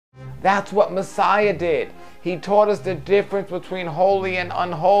That's what Messiah did. He taught us the difference between holy and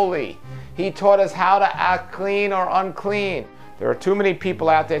unholy. He taught us how to act clean or unclean. There are too many people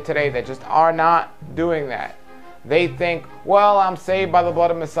out there today that just are not doing that. They think, well, I'm saved by the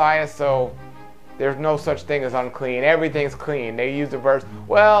blood of Messiah, so there's no such thing as unclean. Everything's clean. They use the verse,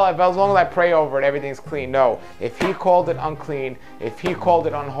 well, as long as I pray over it, everything's clean. No, if he called it unclean, if he called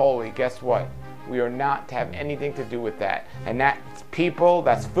it unholy, guess what? We are not to have anything to do with that. And that's people,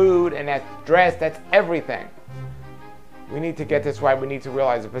 that's food, and that's dress, that's everything. We need to get this right. We need to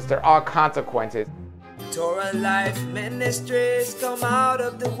realize it because there are consequences. Torah Life Ministries come out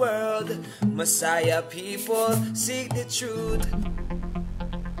of the world. Messiah people seek the truth.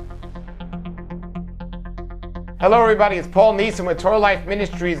 Hello everybody, it's Paul Neeson with Torah Life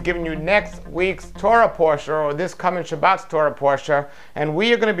Ministries giving you next week's Torah Parashah, or this coming Shabbat's Torah Parashah, and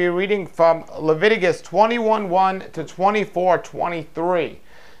we are going to be reading from Leviticus 21:1 to 24:23.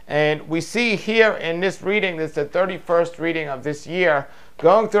 And we see here in this reading, this is the 31st reading of this year,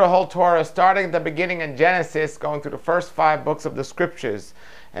 going through the whole Torah, starting at the beginning in Genesis, going through the first 5 books of the scriptures.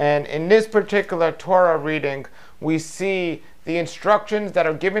 And in this particular Torah reading, we see the instructions that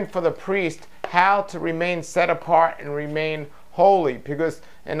are given for the priest how to remain set apart and remain holy. Because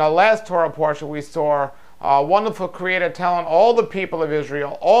in our last Torah portion, we saw a wonderful Creator telling all the people of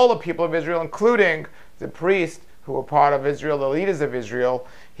Israel, including the priests who were part of Israel, the leaders of Israel,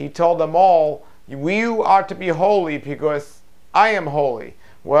 he told them all, you are to be holy because I am holy.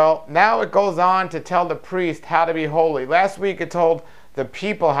 Well, now it goes on to tell the priest how to be holy. Last week it told the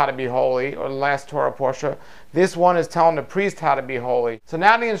people how to be holy, or the last Torah portion. This one is telling the priest how to be holy. So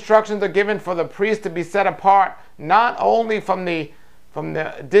now the instructions are given for the priest to be set apart, not only from the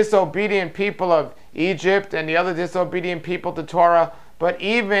disobedient people of Egypt and the other disobedient people to Torah, but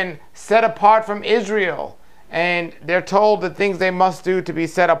even set apart from Israel. And they're told the things they must do to be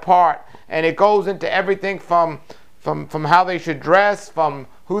set apart. And it goes into everything from how they should dress, from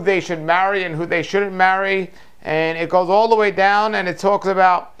who they should marry and who they shouldn't marry. And it goes all the way down, and it talks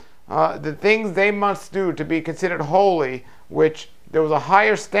about the things they must do to be considered holy, which there was a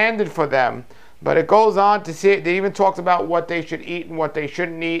higher standard for them. But it goes on to see, it even talks about what they should eat and what they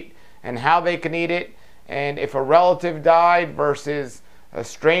shouldn't eat, and how they can eat it, and if a relative died versus a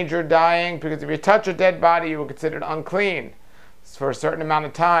stranger dying, because if you touch a dead body, you were considered unclean for a certain amount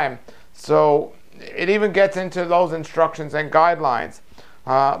of time. So it even gets into those instructions and guidelines.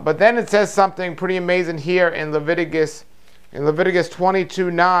 But then it says something pretty amazing here in Leviticus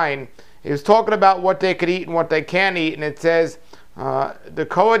 22:9. It was talking about what they could eat and what they can't eat, and it says, the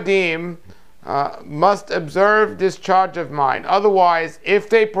Kohanim must observe this charge of mine. Otherwise, if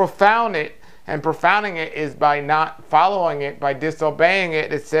they profound it, and profounding it is by not following it, by disobeying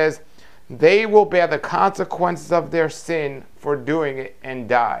it, it says, they will bear the consequences of their sin for doing it and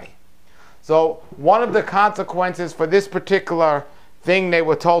die. So one of the consequences for this particular thing they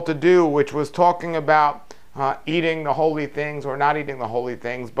were told to do, which was talking about eating the holy things or not eating the holy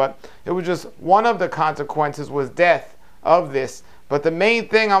things, but it was just one of the consequences was death of this. But the main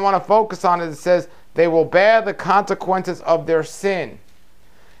thing I want to focus on is it says they will bear the consequences of their sin.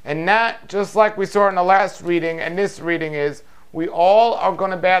 And that, just like we saw in the last reading and this reading, is we all are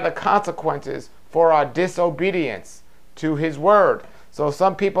going to bear the consequences for our disobedience to his word. So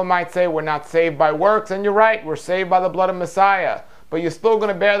some people might say we're not saved by works, and you're right, we're saved by the blood of Messiah. But you're still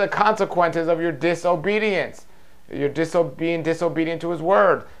going to bear the consequences of your disobedience. You're being disobedient to his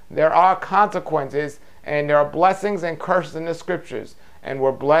word. There are consequences, and there are blessings and curses in the scriptures. And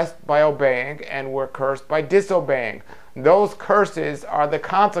we're blessed by obeying, and we're cursed by disobeying. Those curses are the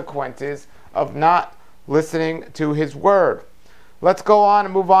consequences of not listening to his word. Let's go on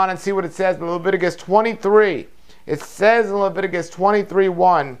and move on and see what it says in Leviticus 23. It says in Leviticus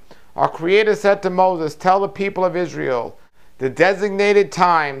 23:1, our Creator said to Moses, tell the people of Israel, the designated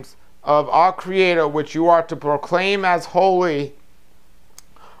times of our Creator, which you are to proclaim as holy,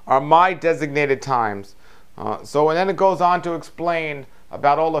 are my designated times. And then it goes on to explain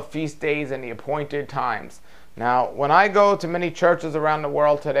about all the feast days and the appointed times. Now, when I go to many churches around the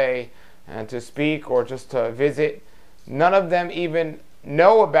world today and to speak or just to visit, none of them even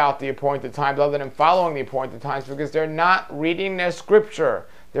know about the appointed times other than following the appointed times, because they're not reading their scripture.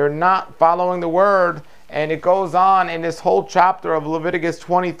 They're not following the word. And it goes on in this whole chapter of Leviticus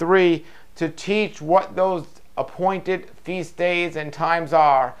 23 to teach what those appointed feast days and times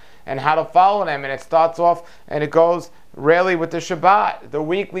are and how to follow them. And it starts off and it goes really with the Shabbat, the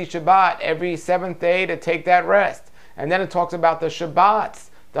weekly Shabbat, every 7th day to take that rest. And then it talks about the Shabbats,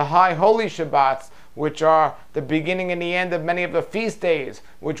 the high holy Shabbats, which are the beginning and the end of many of the feast days,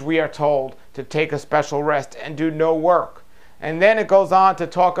 which we are told to take a special rest and do no work. And then it goes on to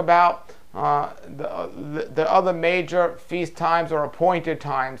talk about the other major feast times or appointed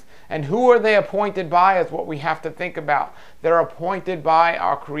times. And who are they appointed by is what we have to think about. They're appointed by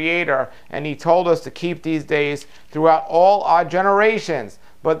our Creator, and He told us to keep these days throughout all our generations.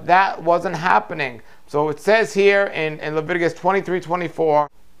 But that wasn't happening. So it says here in Leviticus 23:24,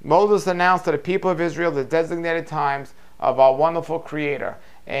 Moses announced to the people of Israel the designated times of our wonderful Creator.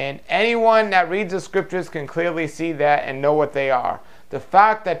 And anyone that reads the scriptures can clearly see that and know what they are. The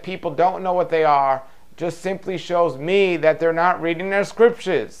fact that people don't know what they are just simply shows me that they're not reading their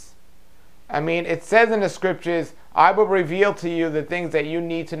scriptures. I mean, it says in the scriptures, I will reveal to you the things that you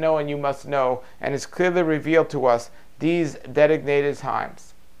need to know and you must know. And it's clearly revealed to us these designated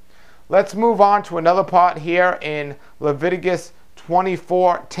times. Let's move on to another part here in Leviticus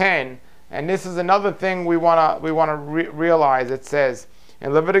 24:10. And this is another thing we want to realize. It says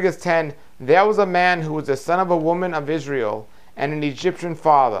in Leviticus 10, there was a man who was the son of a woman of Israel and an Egyptian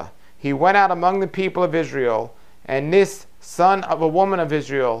father. He went out among the people of Israel, and this son of a woman of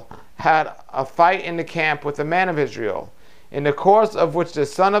Israel had a fight in the camp with a man of Israel, in the course of which the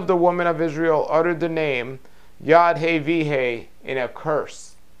son of the woman of Israel uttered the name Yad-Heh-Vih in a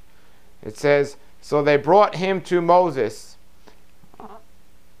curse. It says, so they brought him to Moses,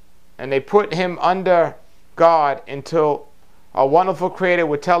 and they put him under God until a wonderful Creator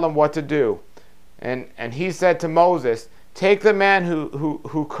would tell him what to do. And he said to Moses, take the man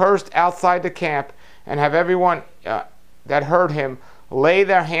who cursed outside the camp, and have everyone that heard him lay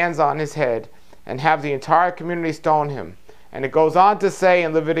their hands on his head, and have the entire community stone him. And it goes on to say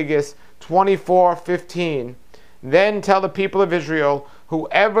in Leviticus 24:15, then tell the people of Israel,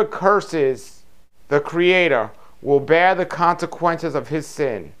 whoever curses the Creator will bear the consequences of his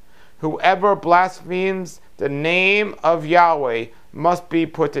sin. Whoever blasphemes the name of Yahweh must be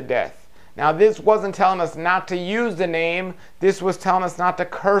put to death. Now, this wasn't telling us not to use the name. This was telling us not to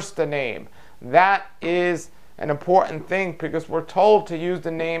curse the name. That is an important thing, because we're told to use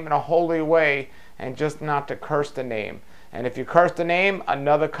the name in a holy way and just not to curse the name. And if you curse the name,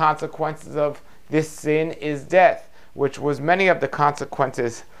 another consequences of this sin is death, which was many of the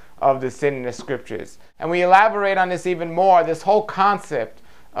consequences of the sin in the scriptures. And we elaborate on this even more, this whole concept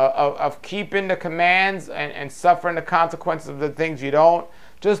of keeping the commands and suffering the consequences of the things you don't.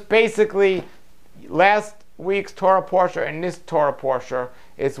 Just basically, last week's Torah portion and this Torah portion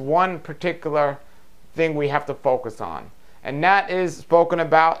is one particular thing we have to focus on. And that is spoken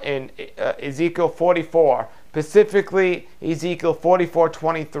about in Ezekiel 44, specifically Ezekiel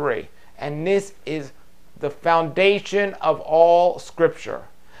 44:23. And this is the foundation of all scripture.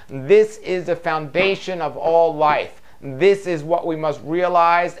 This is the foundation of all life. This is what we must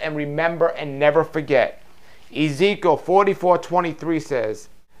realize and remember and never forget. Ezekiel 44:23 says,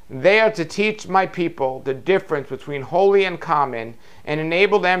 they are to teach my people the difference between holy and common, and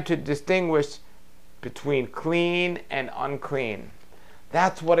enable them to distinguish between clean and unclean.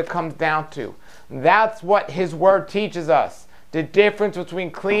 That's what it comes down to. That's what His Word teaches us. The difference between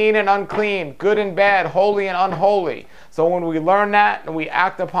clean and unclean, good and bad, holy and unholy. So when we learn that and we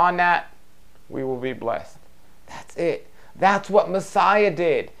act upon that, we will be blessed. That's it. That's what Messiah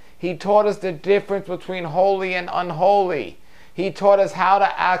did. He taught us the difference between holy and unholy. He taught us how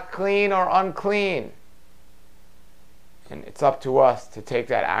to act clean or unclean. And it's up to us to take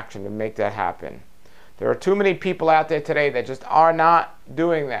that action to make that happen. There are too many people out there today that just are not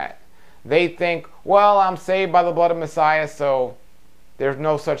doing that. They think, well, I'm saved by the blood of Messiah, so there's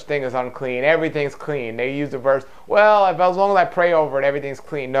no such thing as unclean. Everything's clean. They use the verse, well, as long as I pray over it, everything's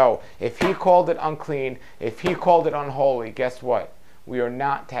clean. No, if He called it unclean, if He called it unholy, guess what? We are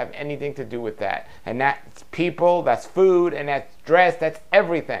not to have anything to do with that. And that's people, that's food, and that's dress, that's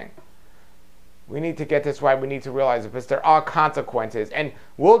everything. We need to get this right. We need to realize it, because there are consequences. And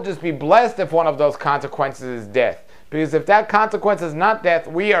we'll just be blessed if one of those consequences is death. Because if that consequence is not death,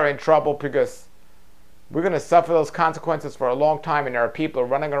 we are in trouble, because we're going to suffer those consequences for a long time. And there are people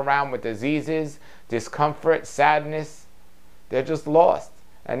running around with diseases, discomfort, sadness. They're just lost.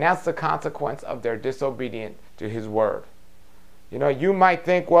 And that's the consequence of their disobedience to His Word. You know, you might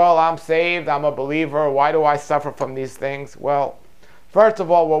think, well, I'm saved, I'm a believer, why do I suffer from these things? Well, first of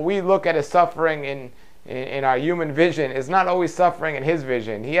all, what we look at as suffering in our human vision is not always suffering in His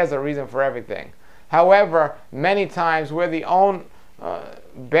vision. He has a reason for everything. However, many times we're the own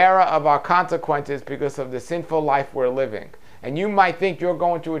bearer of our consequences because of the sinful life we're living. And you might think you're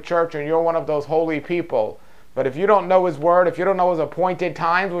going to a church and you're one of those holy people. But if you don't know His Word, if you don't know His appointed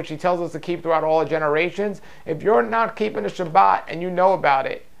times, which He tells us to keep throughout all the generations, if you're not keeping the Shabbat and you know about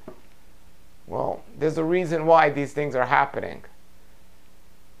it, well, there's a reason why these things are happening.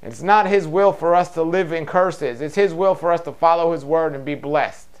 It's not His will for us to live in curses. It's His will for us to follow His word and be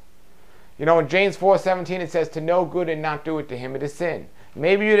blessed. You know, in James 4:17 it says, to know good and not do it, to him it is sin.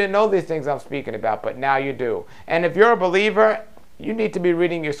 Maybe you didn't know these things I'm speaking about, but now you do. And if you're a believer, you need to be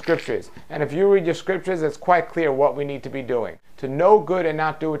reading your scriptures. And if you read your scriptures, it's quite clear what we need to be doing. To know good and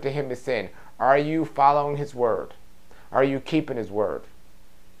not do it, to him is sin. Are you following His word? Are you keeping His word?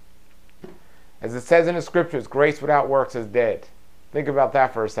 As it says in the scriptures, grace without works is dead. Think about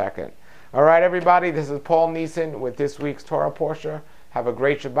that for a second. All right, everybody, this is Paul Neeson with this week's Torah Parashah. Have a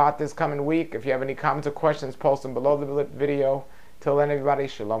great Shabbat this coming week. If you have any comments or questions, post them below the video. Till then, everybody,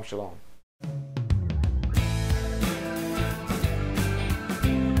 shalom, shalom.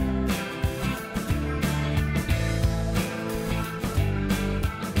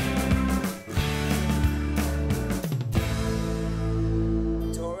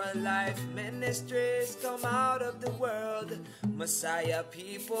 Torah life ministries come out of the world. Messiah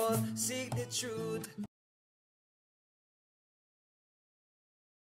people seek the truth.